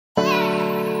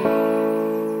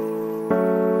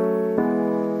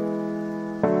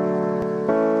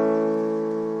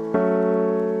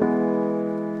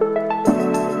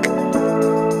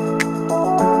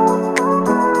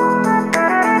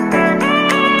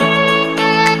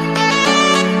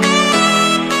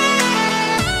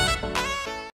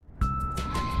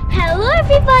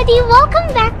everybody!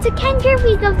 Welcome back to Kendra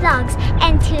Riga Vlogs.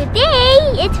 And today,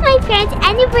 it's my friend's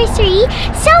anniversary.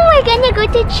 So we're gonna go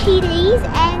to Chili's.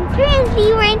 And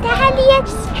currently, we're in Tahaliya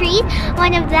Street,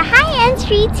 one of the high-end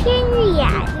streets here in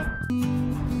Riyadh.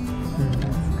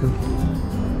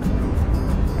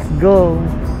 Let's go.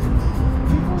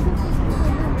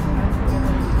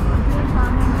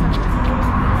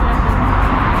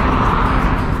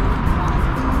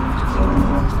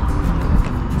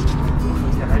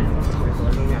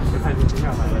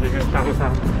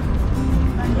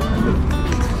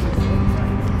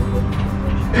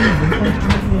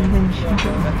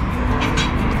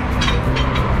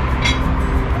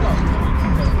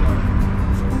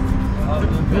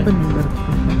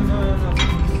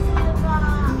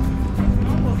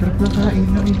 Sarap na kain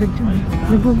na nila dyan.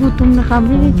 Nagugutom na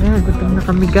kami. Oo nga, gutom na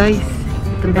kami guys.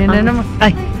 Gutom na kami. naman.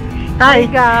 Ay! Hi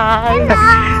guys!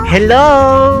 Hello!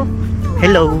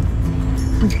 Hello!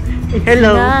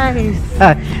 Hello! Nice.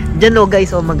 Dyan o guys,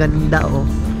 oh maganda oh.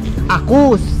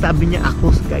 Akus! Sabi niya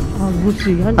Akus guys. Agus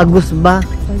yan. Agus ba?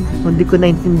 Hindi ko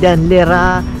naintindihan.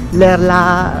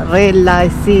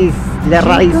 Relaisis.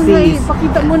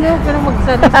 Pakita mo na yung kanang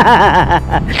magsalita.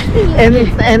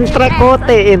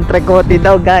 Entrecote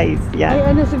daw guys. Ay,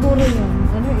 Yan. ano siguro yan?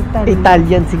 Ano, Italian?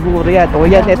 Italian siguro yan. O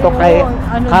yan, ito kay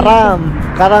Ano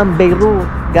Karam Beirut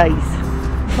guys.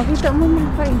 Pakita mo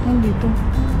mga kainan dito.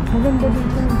 Maganda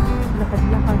dito.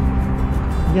 Lakad-lakad.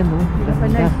 Yan o.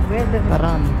 Ganda. Nice weather.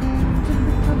 Karam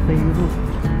Beirut.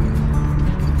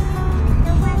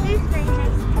 The weather's very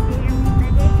nice today,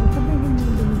 everybody.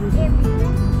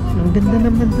 Ang ganda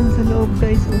naman dun sa loob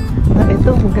guys. Oh.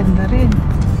 Ito maganda rin.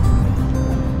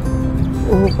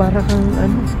 Oh, para kang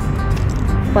ano.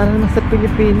 Parang nasa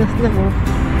Pilipinas lang oh.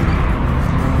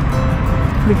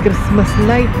 May Christmas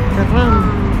light. Karam.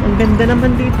 Ang ganda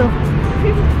naman dito.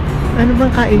 Ano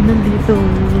bang kainan dito?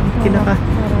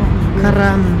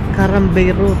 Karam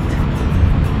Beirut.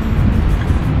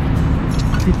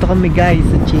 Dito kami guys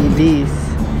sa Chili's.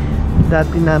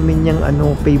 Dati namin yung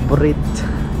ano favorite.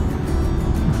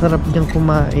 Masarap diyang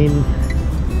kumain.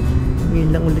 Ngayon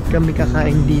lang ulit kami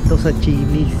kakain dito sa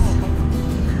Chili's.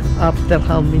 After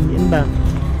how many ba?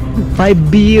 5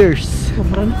 years.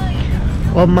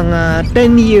 O mga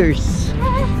 10 years.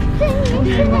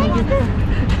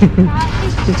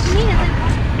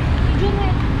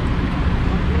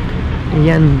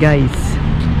 Ayan guys.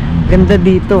 Ganda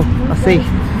dito kasi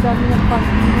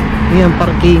ayan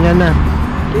parkingan na.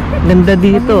 Ganda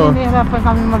dito. Nahihirapan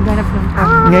kami maghanap ng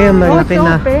parking. Ngayon malaki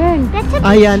na. Open. That's a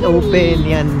big Ayan chili. open.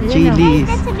 Yan Hey, Chili's.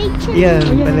 that's a big chili. Yan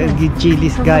palagi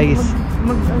Chili's guys.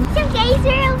 So guys,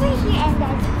 we're over here and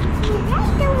as you can see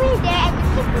right over there at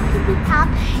the tippy top,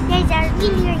 there's a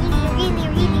really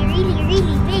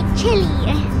big chili.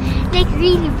 Like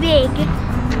really big.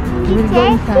 We'll go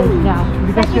inside now.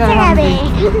 Because But we it's are hungry.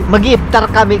 Mag-iftar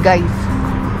kami guys.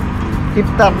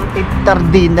 Iftar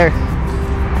dinner.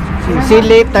 See you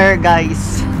later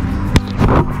guys.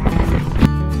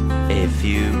 A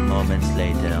few moments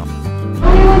later.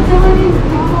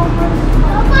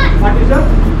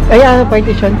 Ayan,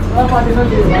 partition.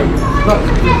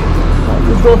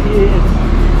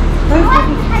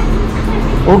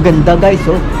 Oh, ganda guys,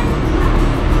 oh.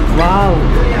 Wow.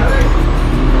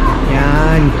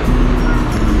 Yan.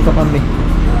 Ito kami.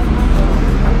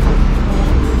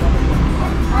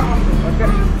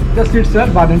 Just sit sir,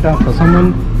 button transfer.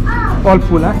 Someone all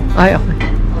full, huh? Ay, okay.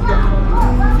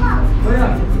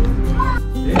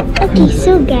 Okay,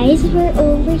 so guys, we're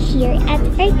over here at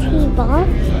our table.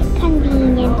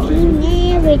 Conveniently,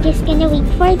 now we're just gonna wait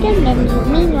for the menu.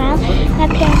 Meanwhile, my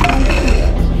parents are here.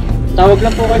 Tawag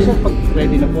lang po kayo sir pag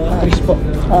ready na po. Chris po.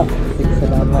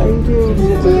 Salamat. Thank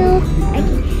you. Okay.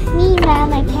 Meanwhile,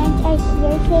 my parents are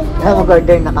here saying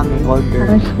Mag-order na kami. Order.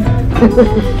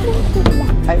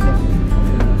 Ay,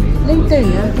 Later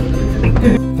na.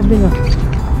 Sabi nga.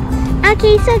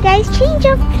 okay, so guys, change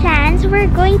of plans. We're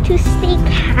going to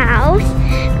steakhouse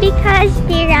because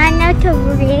they ran out of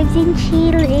ribs in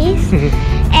Chili's.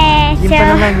 And yun so, pa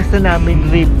naman gusto namin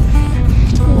ribs.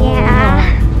 yeah,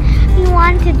 we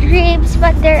wanted ribs,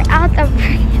 but they're out of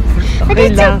ribs. But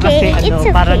Okay it's lang okay. kasi It's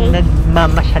parang okay.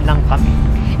 nagmamasya lang kami.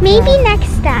 Maybe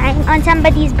next time on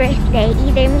somebody's birthday,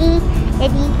 either me,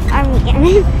 Eddie, or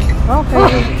me. Okay.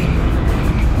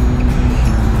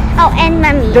 Oh, and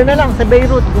Mommy. Diyan na lang sa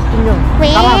Beirut. Gusto nyo.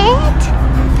 Wait.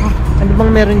 Ano bang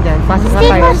meron dyan? Pasok na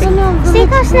tayo.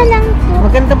 Steakhouse na lang po.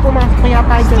 Maganda pumasok kaya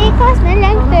tayo dyan. Steakhouse na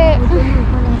lang po.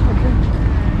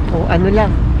 O ano lang.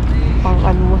 Pang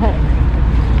ano mo ha.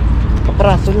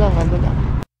 Kapraso lang. Ano lang.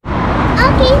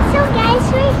 Okay, so guys,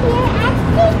 we're here at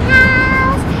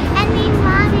Steakhouse. And my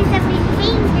mom is a bit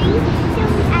hungry. So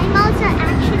I'm also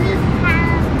actually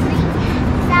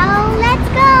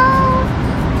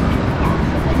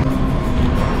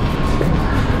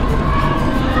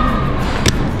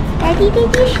Daddy,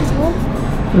 did you show?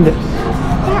 Hindi.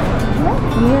 Yeah. What?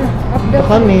 Here. Up Ito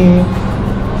kami.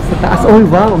 Sa taas. Oh,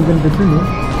 wow. Ang ganda dun, eh.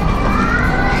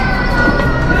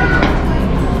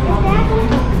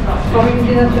 Kami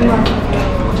hindi natin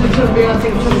ma-survey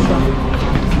natin siya ba?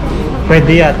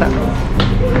 Pwede yata.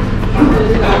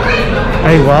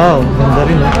 Ay, wow. Ganda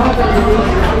rin, eh.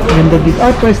 Ganda dito.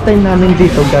 Ah, first time namin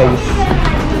dito, guys.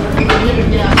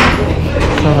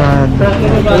 Sarado.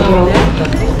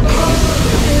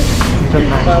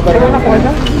 Pero na po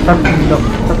na? Tatlo.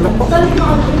 Tatlo po.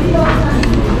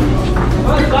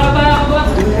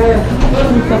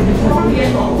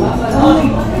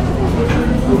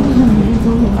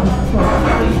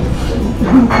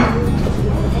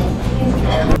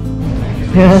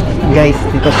 Guys,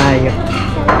 dito tayo.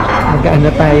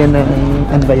 Mag-ano tayo ng,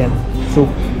 ano ba yan?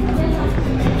 Soup.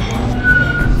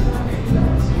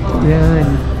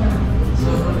 Yan.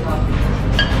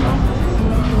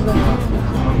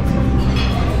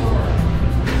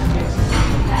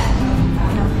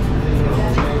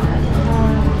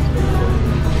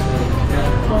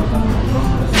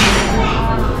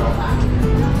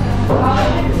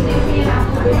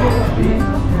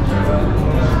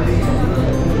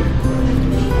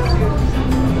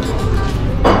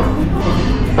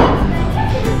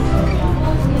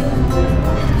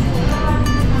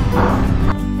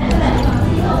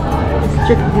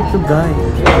 Check dito, guys.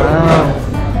 Wow.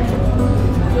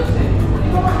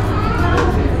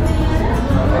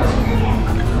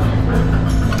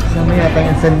 Sama yata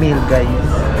yung sa meal, guys.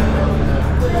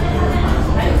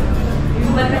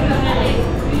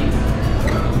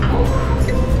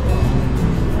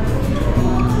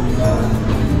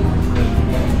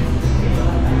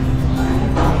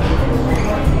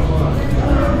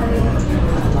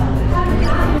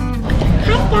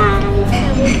 Hi guys!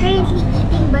 So we're currently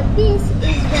eating, but this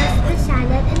is just the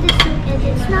salad and the soup, and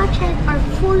it's not yet our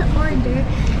full order.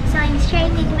 So I'm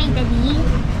sharing with my daddy.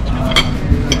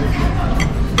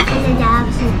 And the dab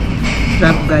soup.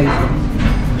 Sarap, guys.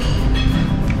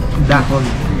 Dahon.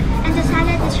 And the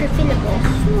salad is refillable.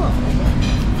 So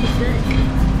it's good.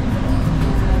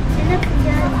 And look,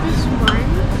 this one.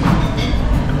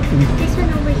 This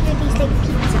one over here tastes like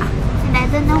pizza. And I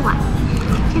don't know why.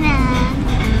 Ta-da!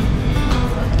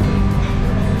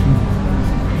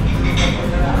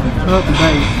 Sarap,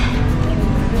 guys.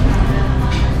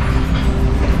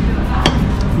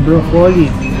 Broccoli.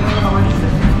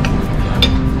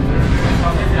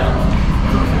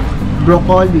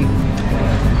 Broccoli.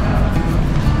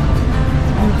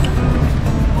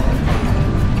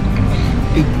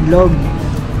 Itlog.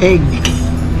 Egg.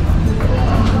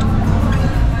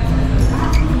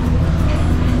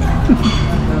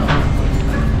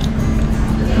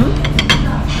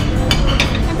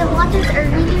 And the waters are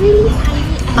really, really tiny.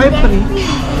 Ay, They're pre. free.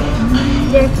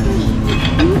 They're free.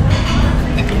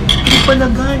 Ito pala,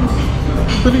 guys.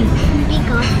 Pre. We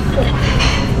got 4.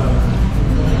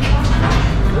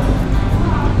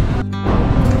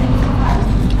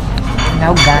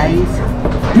 Now, guys.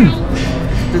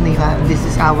 Ito na yung, this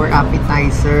is our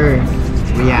appetizer.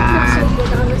 Looks so Yan.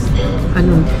 good, honestly.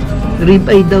 Ano?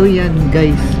 Ribeye daw yan,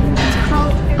 guys. It's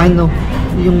called Ano?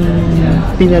 Yung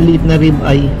pinalit na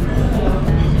ribeye.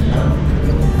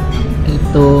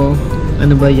 Ito,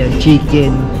 ano ba yan?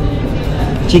 Chicken.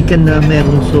 Chicken na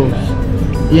merong sauce.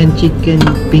 Yan, chicken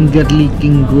finger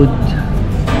licking good.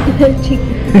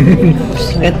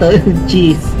 Ito,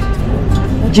 cheese.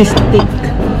 Cheese stick.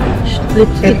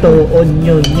 Ito,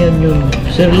 onion. Yan yung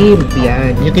shrimp.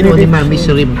 Yan. Yung kinuha ni Mami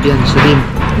shrimp. Yan, shrimp.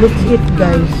 Let's eat,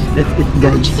 guys. Let's eat,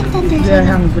 guys. chicken tenders. We are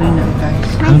hungry now, guys.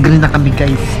 Hungry na kami,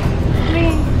 guys.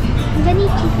 I'm gonna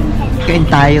eat chicken tenders. Kain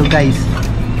tayo, guys.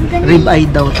 I'm gonna Ribeye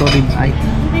daw to, ribeye.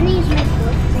 I'm gonna use my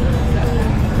fork.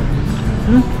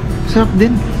 Sarap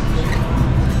din.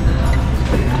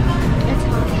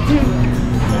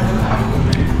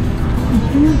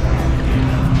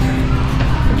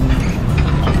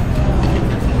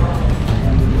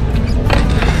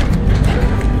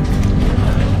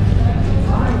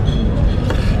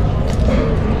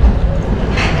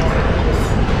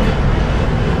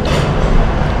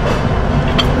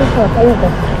 That's all. Ayun ko.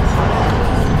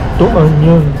 Ito,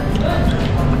 onion.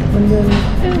 Onion.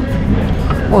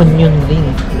 Onion ring.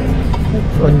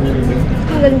 Onion ring.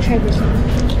 I'm gonna try this one.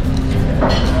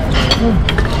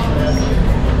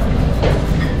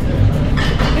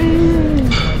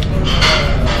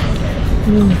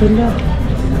 Ganda.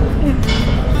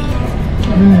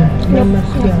 Lamas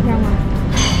yan.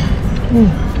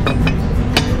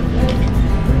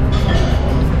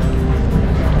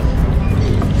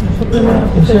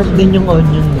 Ang sarap din yung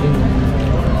onion ring.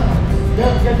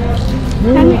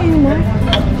 Kami, ano more?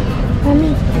 Kami.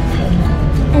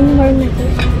 And more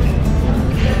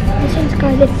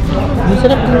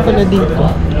pala dito.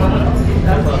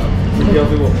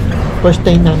 First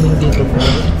time namin dito.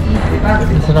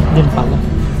 Masarap din pala.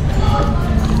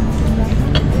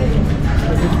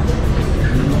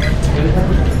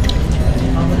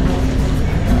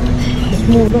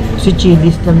 Si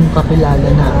Chili's lang yung kakilala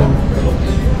namin.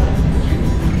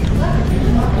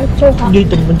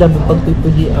 Dito madami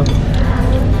pagpipilian.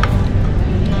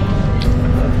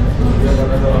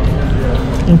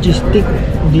 Yung cheese stick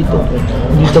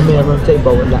dito meron, sa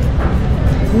iba wala.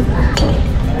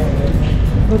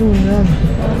 Parang yan.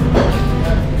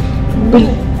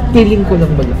 Feeling ko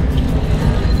lang wala.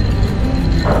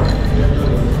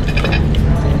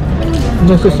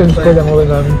 Nasa-sense ko lang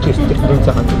wala ng cheese stick dun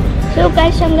sa kanila. So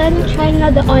guys, I'm gonna try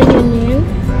now the onion ring.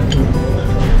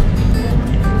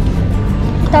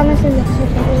 Thomas and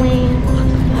Lexus are away.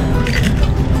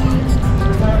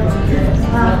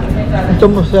 Ito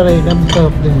mozzarella,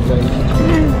 masarap din guys.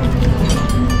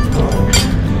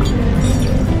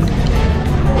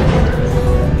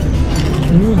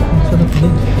 Masarap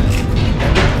din.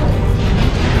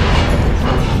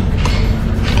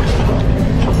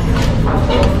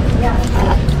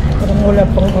 Parang wala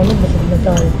pang ano, masarap na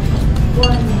tayo.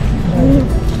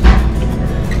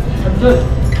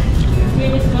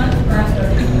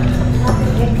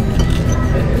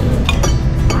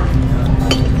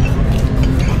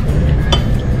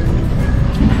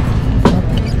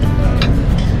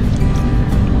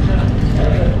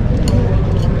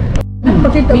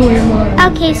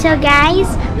 Okay, so guys,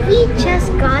 we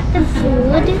just got the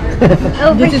food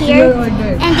over here,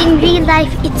 and in real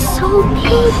life, it's so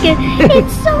big.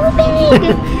 It's so big.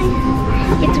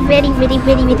 It's very, very,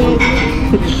 very, very.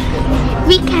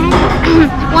 We can.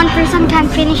 One person can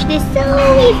finish this, so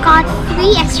we got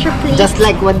 3 extra plates. Just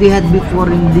like what we had before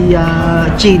in the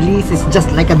Chili's, it's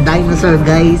just like a dinosaur,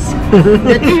 guys.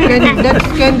 That's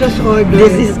Kendra's order.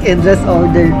 This is Kendra's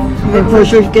order, and for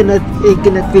sure he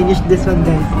cannot finish this one,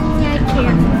 guys. Yeah, I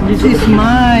can. This is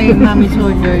my mommy's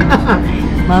order.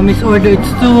 Mommy's order,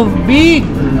 it's too big.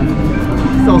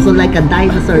 It's also like a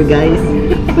dinosaur, guys.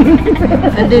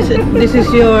 And this is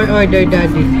your order,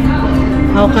 Daddy.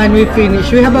 How can we finish?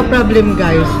 We have a problem,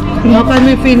 guys. How can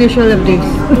we finish all of this?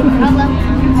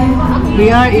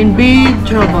 We are in big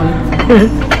trouble.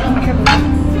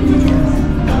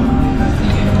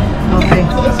 Okay,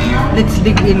 let's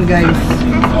dig in, guys.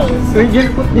 Okay,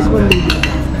 Just put this one, baby.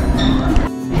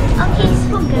 okay,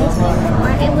 so guys,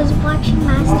 before I was watching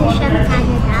MasterChef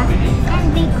Canada,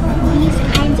 and they cook these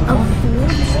kinds of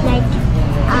foods, like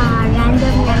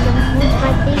random foods,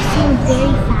 but they seem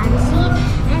very fancy.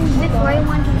 And before I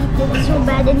want to eat it so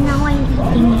bad, and now I'm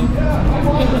eating it. I'm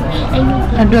eating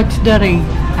And what's the rate?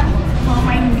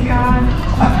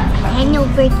 10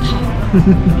 over 10.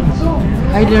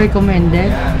 Highly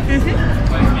recommended.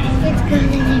 It's good.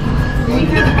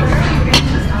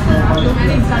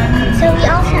 So we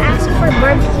also asked for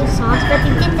barbecue sauce, but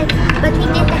we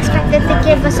didn't expect them to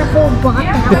give us a whole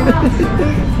bottle.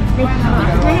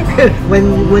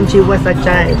 when she was a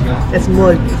child, a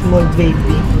small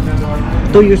baby,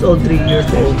 2 years old, 3 years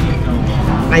old.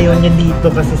 Ayaw niya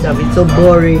dito kasi sabi, it's so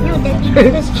boring. No,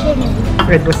 that was chili.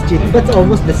 Red was cheap, but it's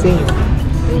almost the same.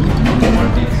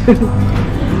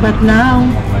 But now,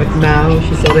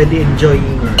 she's already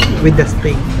enjoying with the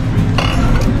steak.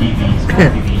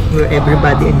 Where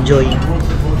everybody enjoying.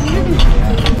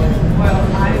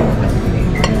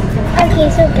 Okay,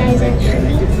 so guys,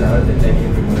 actually,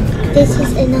 this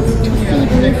is enough to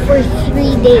feed me for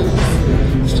 3 days.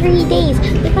 3 days,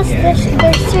 because their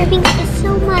serving is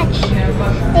so much,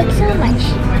 like so much.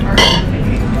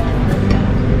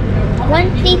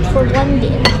 1 plate for 1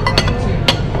 day.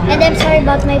 And I'm sorry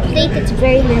about my plate, it's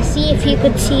very messy if you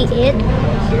could see it.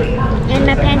 And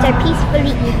my parents are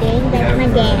peacefully eating, like my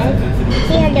dad.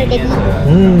 Say hello, Daddy.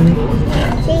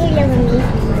 Say hello, Mommy.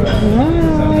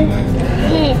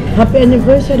 happy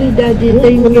anniversary, Daddy.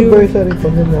 Thank you. Anniversary pa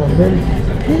na namin.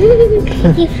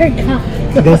 He forgot.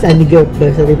 Guys,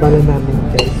 anniversary pala namin,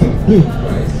 guys.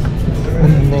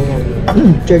 Ano na yan?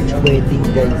 Church wedding,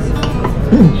 guys.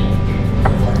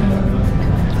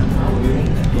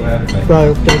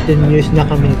 So, 13 years na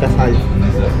kami kasal.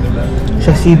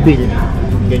 Sa civil.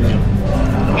 Ganyan.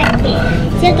 Okay.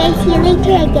 So guys, see you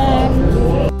later again.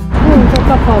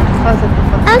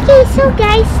 Okay, so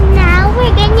guys, now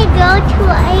we're gonna go to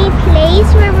a place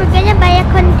where we're gonna buy a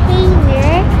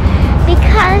container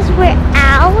because we're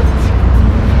out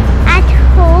at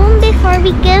home before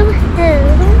we go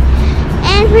home,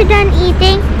 and we're done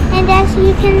eating. And as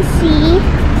you can see,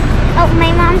 oh,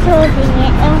 my mom's holding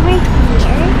it over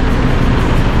here.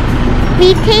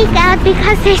 We take out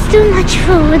because there's too much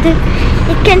food.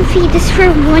 It can feed us for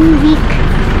 1 week.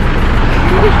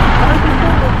 Sige.